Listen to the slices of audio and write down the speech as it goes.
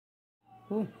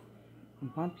Ooh,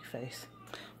 bumpy face.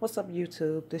 What's up,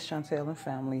 YouTube? This Chantel and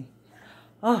family.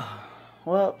 Oh,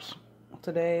 whoops.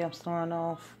 Today I'm starting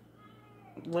off.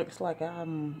 Looks like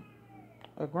I'm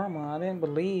a grandma. I didn't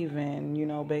believe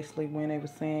in, basically when they were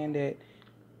saying that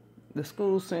the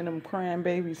school sent them crying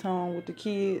babies home with the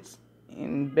kids,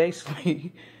 and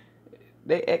basically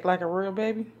they act like a real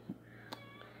baby.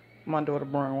 My daughter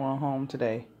brought one home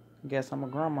today. Guess I'm a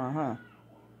grandma, huh?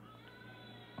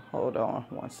 Hold on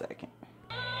 1 second.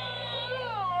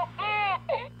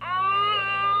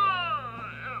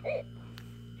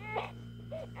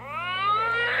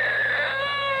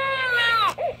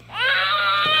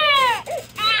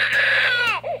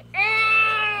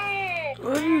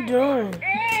 What are you doing?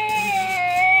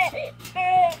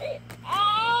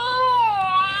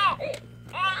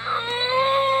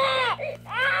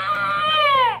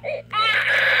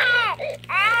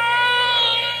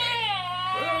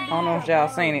 I don't know if y'all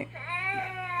seen it,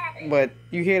 but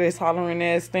you hear this hollering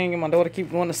ass thing, and my daughter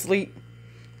keep going to sleep.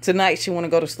 Tonight she want to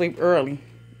go to sleep early.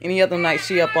 Any other night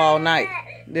she up all night.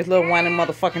 This little whining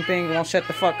motherfucking thing won't shut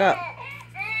the fuck up.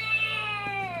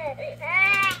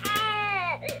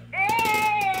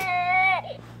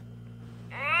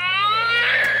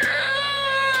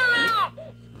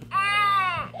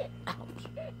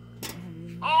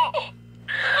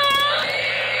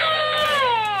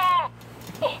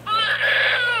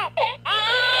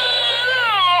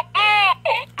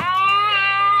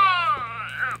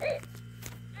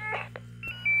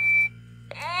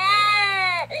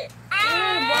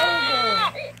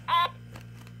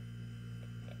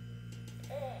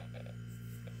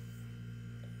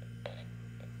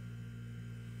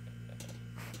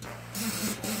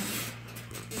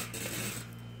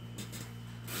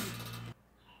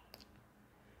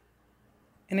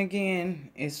 And again,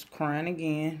 it's crying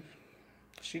again.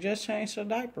 She just changed her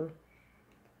diaper.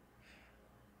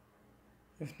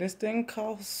 If this thing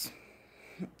costs,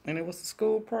 and it was a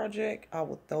school project, I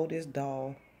would throw this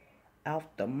doll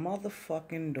out the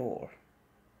motherfucking door.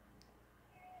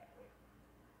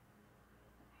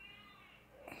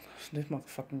 This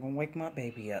motherfucker gonna wake my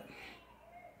baby up.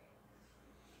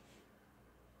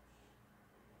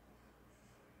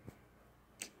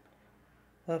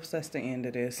 Oops, that's the end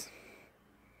of this.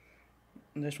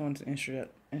 I just wanted to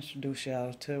introduce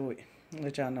y'all to it.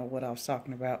 Let y'all know what I was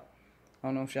talking about. I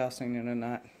don't know if y'all seen it or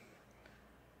not.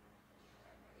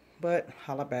 But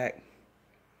holla back.